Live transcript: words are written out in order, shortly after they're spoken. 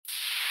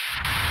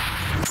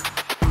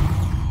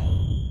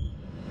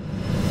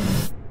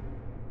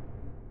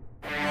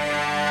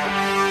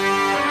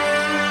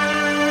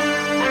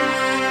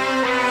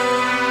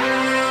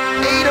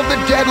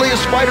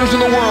deadliest fighters in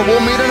the world will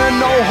meet in a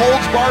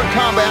no-holds-barred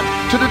combat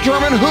to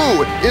determine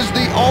who is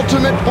the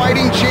ultimate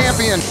fighting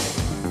champion.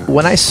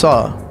 When I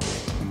saw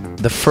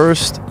the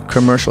first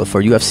commercial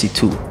for UFC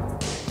 2,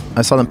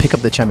 I saw them pick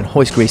up the champion,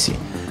 Royce Gracie.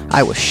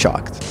 I was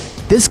shocked.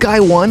 This guy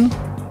won.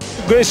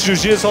 Gracie Jiu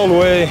Jitsu all the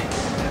way.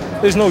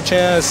 There's no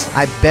chance.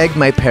 I begged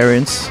my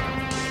parents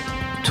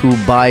to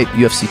buy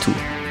UFC 2.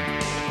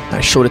 I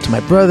showed it to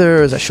my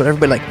brothers. I showed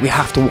everybody, like, we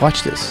have to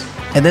watch this.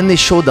 And then they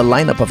showed the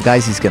lineup of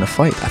guys he's going to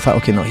fight. I thought,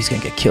 okay, no, he's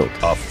going to get killed.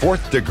 A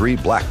 4th-degree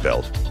black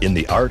belt in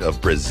the art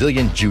of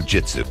Brazilian Jiu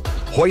Jitsu,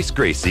 Royce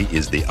Gracie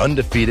is the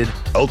undefeated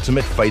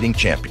ultimate fighting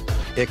champion.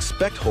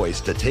 Expect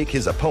Royce to take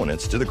his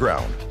opponents to the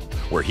ground,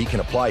 where he can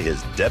apply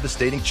his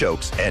devastating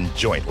chokes and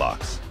joint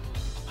locks.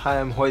 Hi,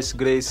 I'm Royce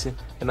Gracie,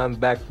 and I'm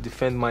back to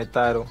defend my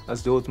title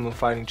as the ultimate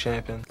fighting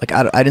champion. Like,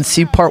 I didn't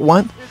see part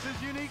 1.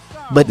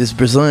 But this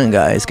Brazilian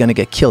guy is going to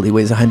get killed. He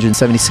weighs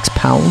 176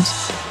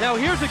 pounds. Now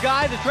here's a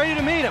guy that's ready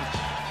to meet him.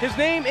 His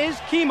name is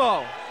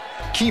Chemo.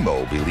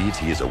 Chemo believes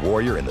he is a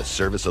warrior in the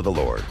service of the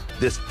Lord.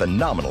 This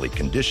phenomenally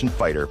conditioned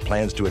fighter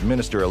plans to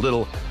administer a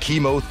little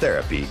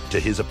chemotherapy to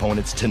his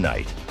opponents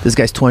tonight. This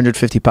guy's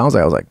 250 pounds.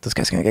 I was like, this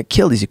guy's going to get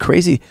killed. Is he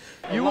crazy?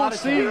 You won't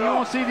see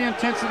the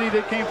intensity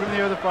that came from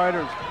the other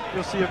fighters.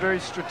 You'll see a very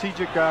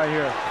strategic guy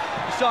here.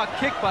 You saw a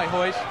kick by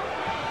Royce.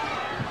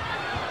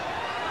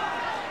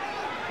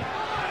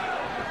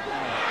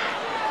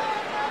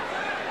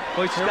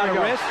 Royce has got a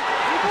wrist.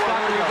 He's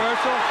got the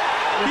reversal.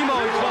 Chemo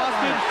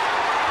exhausted.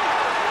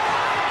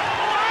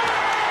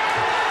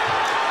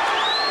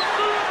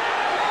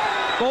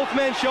 Both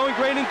men showing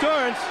great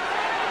endurance.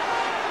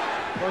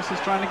 Royce is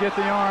trying to get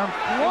the arm.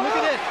 Hey, look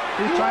at this.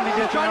 He's trying to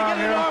get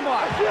an arm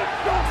lock.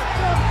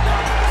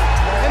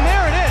 And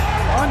there it is.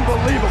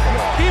 Unbelievable.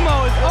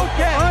 Chemo is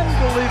okay.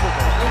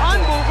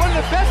 Unbelievable. One of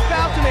the best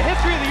bouts in the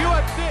history of the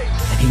UFC.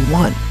 And he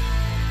won.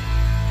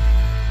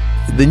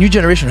 The new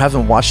generation who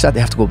hasn't watched that, they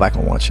have to go back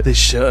and watch it. They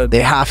should. They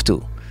have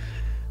to.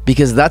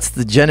 Because that's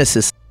the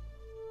genesis.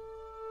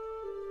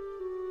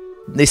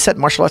 They set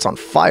martial arts on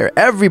fire.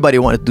 Everybody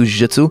wanted to do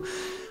jiu-jitsu.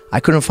 I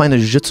couldn't find a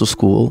jiu-jitsu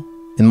school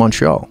in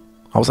Montreal.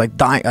 I was like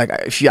dying. Like,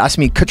 if you asked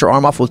me, cut your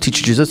arm off, we'll teach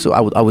you jiu-jitsu,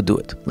 I would do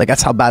it. Like,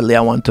 that's how badly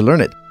I wanted to learn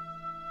it.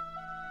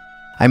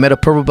 I met a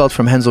purple belt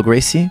from Renzo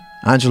Gracie,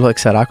 Angelo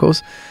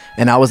Exaracos,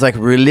 and I was like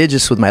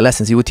religious with my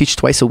lessons. He would teach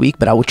twice a week,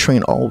 but I would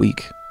train all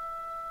week.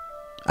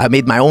 I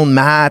made my own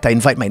mat. I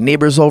invite my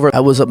neighbors over.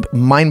 It was a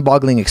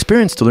mind-boggling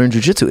experience to learn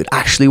jiu-jitsu. It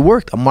actually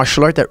worked. A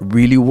martial art that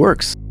really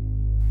works.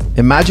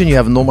 Imagine you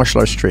have no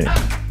martial arts training.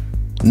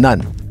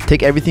 None.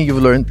 Take everything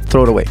you've learned,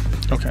 throw it away.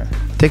 Okay.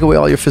 Take away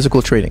all your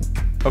physical training.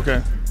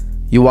 Okay.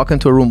 You walk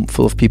into a room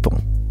full of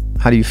people.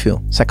 How do you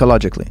feel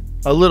psychologically?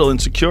 A little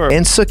insecure.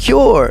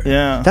 Insecure.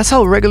 Yeah. That's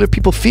how regular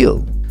people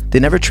feel. They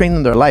never train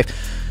in their life.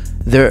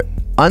 They're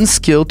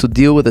unskilled to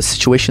deal with a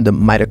situation that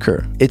might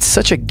occur. It's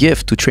such a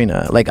gift to train.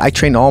 Like, I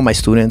train all my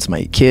students,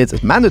 my kids.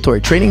 It's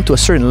mandatory. Training to a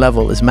certain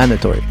level is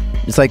mandatory.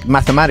 It's like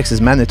mathematics is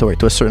mandatory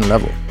to a certain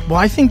level. Well,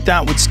 I think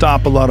that would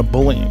stop a lot of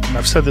bullying.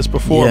 I've said this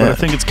before, but I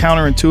think it's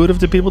counterintuitive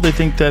to people. They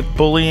think that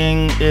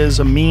bullying is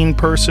a mean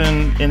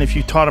person, and if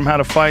you taught them how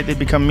to fight, they'd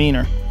become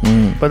meaner.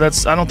 But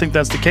I don't think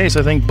that's the case.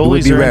 I think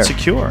bullies are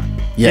insecure.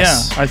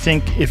 Yes. Yeah, I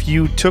think if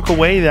you took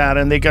away that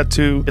and they got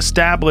to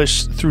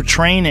establish through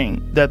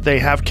training that they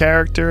have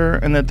character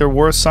and that they're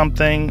worth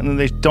something and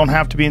they don't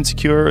have to be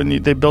insecure and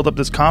they build up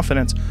this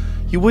confidence,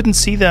 you wouldn't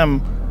see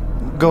them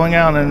going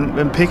out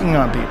and picking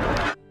on people.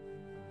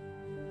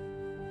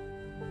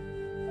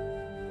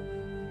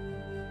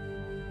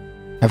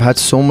 I've had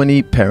so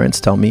many parents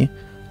tell me,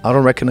 I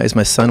don't recognize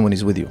my son when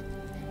he's with you.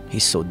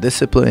 He's so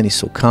disciplined, he's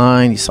so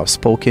kind, he's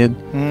soft-spoken.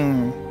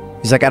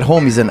 He's like, at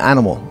home, he's an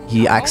animal.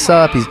 He acts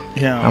up.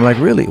 I'm like,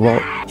 really?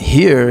 Well,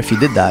 here, if he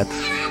did that,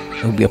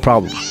 it would be a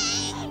problem.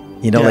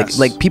 You know,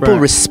 like people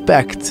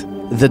respect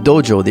the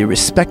dojo. They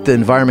respect the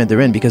environment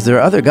they're in because there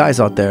are other guys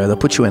out there that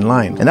put you in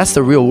line. And that's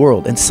the real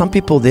world. And some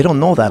people, they don't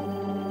know that.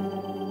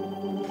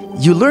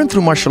 You learn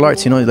through martial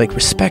arts, you know, like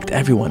respect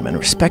everyone, man.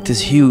 Respect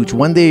is huge.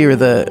 One day you're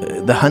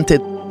the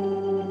hunted.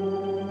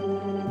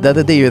 The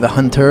other day you're the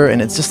hunter,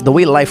 and it's just the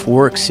way life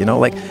works, you know,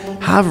 like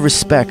have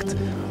respect.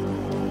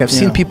 I've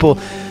seen people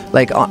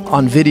like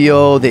on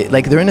video,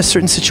 they're in a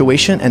certain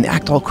situation and they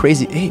act all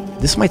crazy. Hey,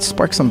 this might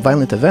spark some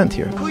violent event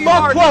here.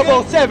 Fuck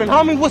 1207,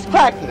 homie, what's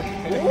cracking?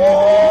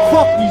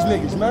 Fuck these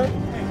niggas, man.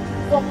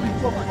 Fuck you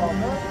talking about,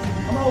 man.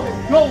 I'm out here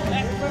going,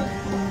 man.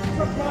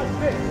 Suck my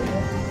dick.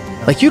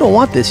 Like, you don't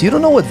want this. You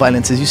don't know what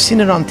violence is. You've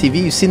seen it on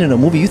TV. You've seen it in a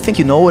movie. You think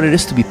you know what it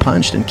is to be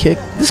punched and kicked.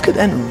 This could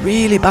end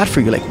really bad for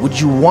you. Like, would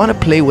you want to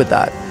play with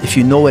that if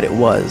you know what it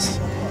was?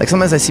 Like,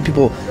 sometimes I see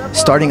people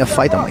starting a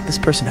fight. I'm like, this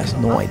person has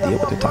no idea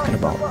what they're talking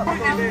about.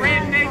 Like,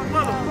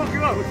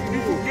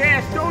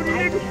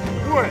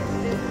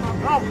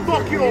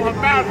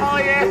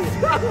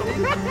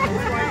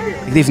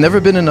 they've never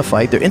been in a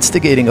fight. They're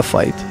instigating a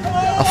fight.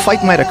 A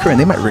fight might occur and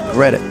they might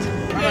regret it. What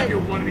did I do?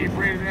 What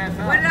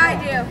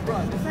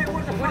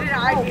did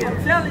I do?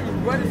 I'm telling you,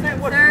 bro. This ain't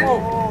what's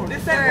wrong.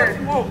 This ain't what's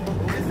wrong.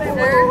 This ain't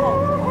what's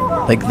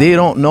wrong. Like, they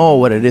don't know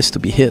what it is to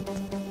be hit.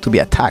 to be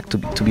attacked,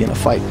 to be in a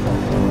fight.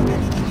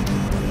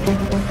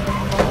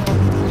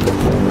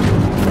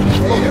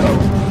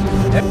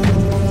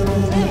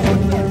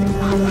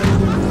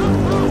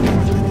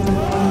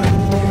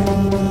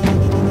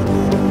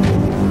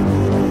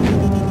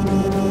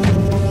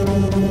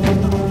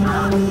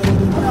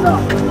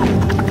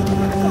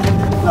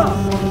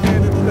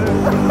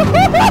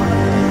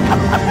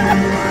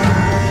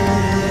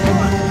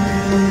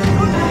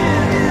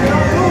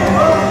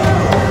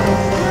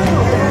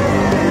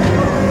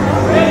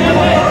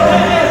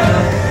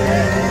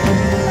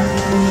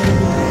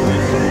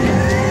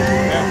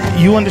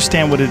 You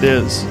understand what it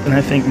is, and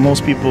I think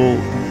most people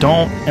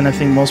don't, and I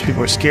think most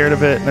people are scared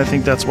of it, and I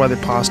think that's why they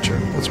posture.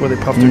 That's why they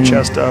puff their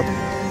chest up.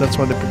 That's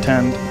why they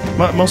pretend.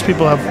 Most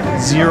people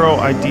have zero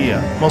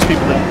idea. Most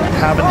people that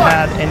haven't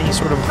had any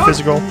sort of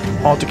physical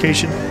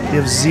altercation, they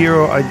have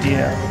zero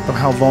idea of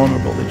how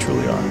vulnerable they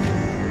truly are.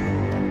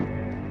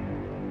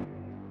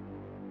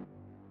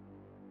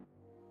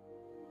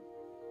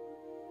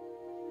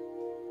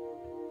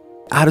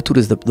 Attitude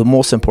is the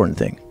most important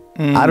thing.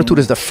 Attitude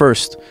is the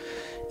first.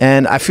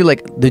 And I feel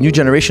like the new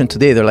generation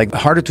today, they're like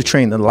harder to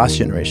train than the last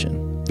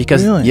generation.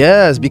 Because, really?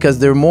 Yes, because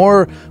they're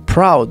more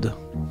proud.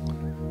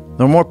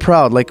 They're more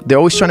proud. Like, they're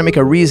always trying to make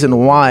a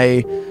reason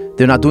why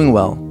they're not doing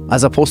well,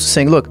 as opposed to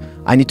saying, look,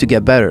 I need to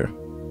get better.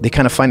 They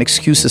kind of find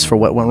excuses for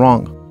what went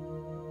wrong.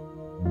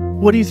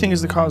 What do you think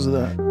is the cause of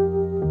that?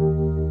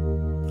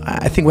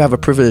 I think we have a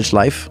privileged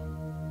life.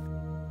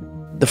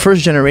 The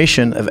first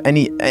generation of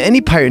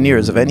any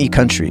pioneers of any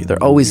country, they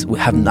always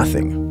have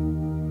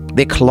nothing.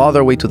 They claw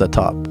their way to the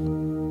top.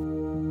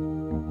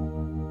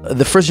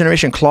 The first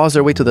generation claws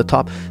their way to the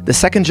top. The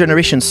second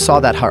generation saw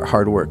that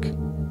hard work.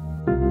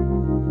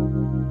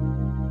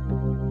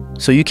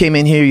 So you came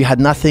in here, you had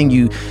nothing,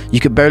 you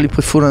could barely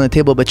put food on the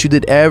table, but you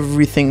did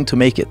everything to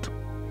make it.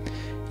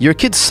 Your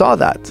kid saw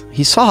that.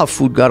 He saw how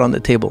food got on the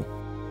table.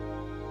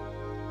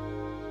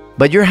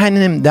 But you're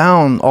handing him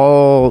down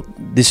all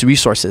these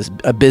resources,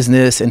 a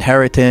business,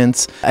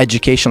 inheritance,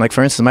 education. Like,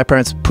 for instance, my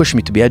parents pushed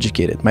me to be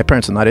educated. My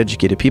parents are not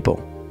educated people.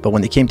 But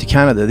when they came to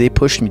Canada, they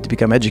pushed me to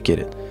become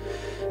educated.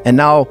 And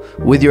now,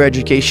 with your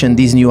education,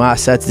 these new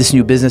assets, this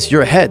new business,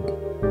 you're ahead.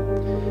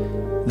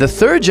 The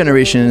third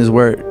generation is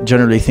where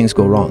generally things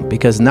go wrong,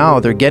 because now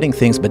they're getting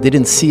things, but they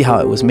didn't see how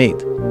it was made.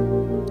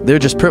 They're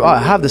just, oh, I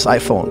have this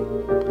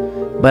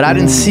iPhone, but I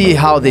didn't see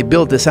how they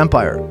built this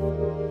empire.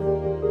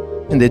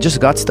 And they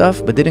just got stuff,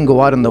 but they didn't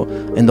go out in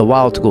the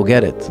wild to go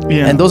get it.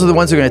 Yeah. And those are the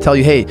ones who are going to tell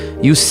you, hey,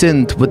 you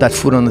sinned with that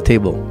food on the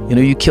table. You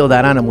know, you killed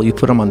that animal, you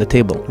put them on the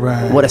table.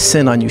 Right. What a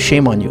sin on you,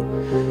 shame on you.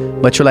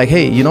 But you're like,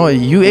 hey, you know,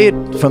 you ate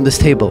from this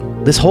table.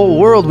 This whole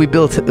world we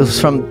built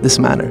was from this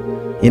manner,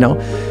 you know?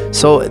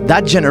 So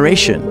that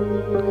generation,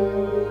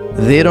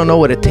 they don't know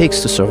what it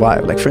takes to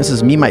survive. Like, for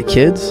instance, me, my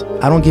kids,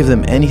 I don't give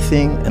them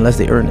anything unless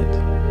they earn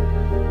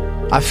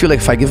it. I feel like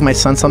if I give my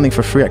son something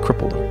for free, I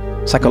cripple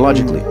them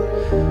psychologically.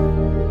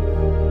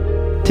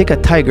 Take a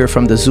tiger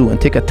from the zoo and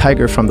take a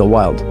tiger from the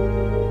wild.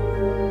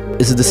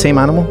 Is it the same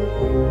animal?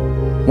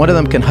 One of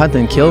them can hunt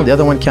and kill, the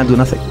other one can't do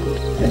nothing.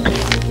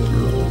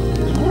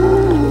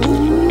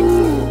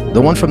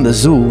 The one from the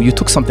zoo, you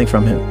took something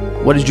from him.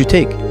 What did you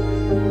take?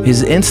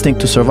 His instinct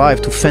to survive,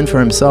 to fend for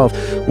himself.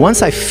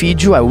 Once I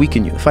feed you, I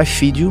weaken you. If I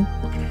feed you,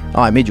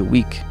 oh, I made you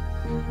weak.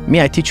 Me,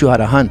 I teach you how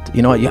to hunt.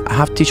 You know, I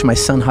have to teach my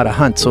son how to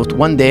hunt. So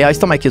one day, I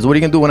tell my kids, what are you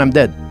going to do when I'm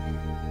dead?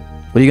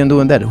 What are you going to do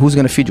when I'm dead? Who's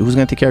going to feed you? Who's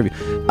going to take care of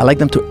you? I like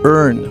them to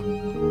earn.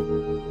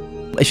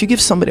 If you give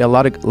somebody a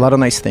lot of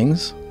nice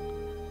things,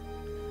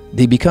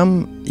 they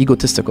become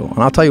egotistical. And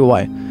I'll tell you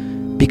why.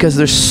 Because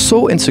they're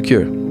so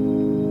insecure.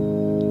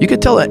 You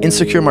could tell an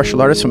insecure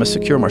martial artist from a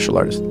secure martial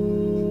artist.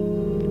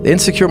 The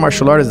insecure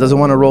martial artist doesn't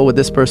want to roll with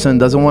this person,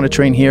 doesn't want to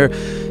train here.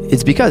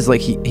 It's because like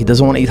he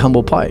doesn't want to eat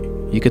humble pie.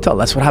 You could tell.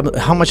 That's what happened.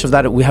 How much of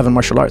that we have in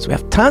martial arts? We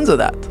have tons of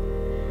that.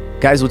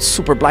 Guys with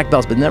super black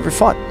belts but never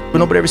fought. But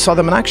nobody ever saw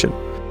them in action.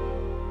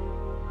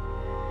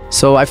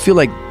 So I feel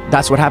like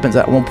that's what happens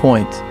at one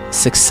point.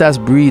 Success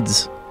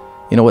breeds,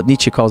 you know, what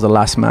Nietzsche calls the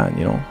last man.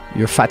 You know,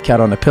 you're a fat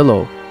cat on a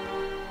pillow.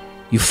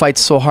 You fight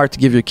so hard to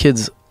give your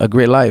kids a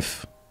great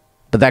life,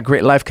 but that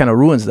great life kind of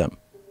ruins them.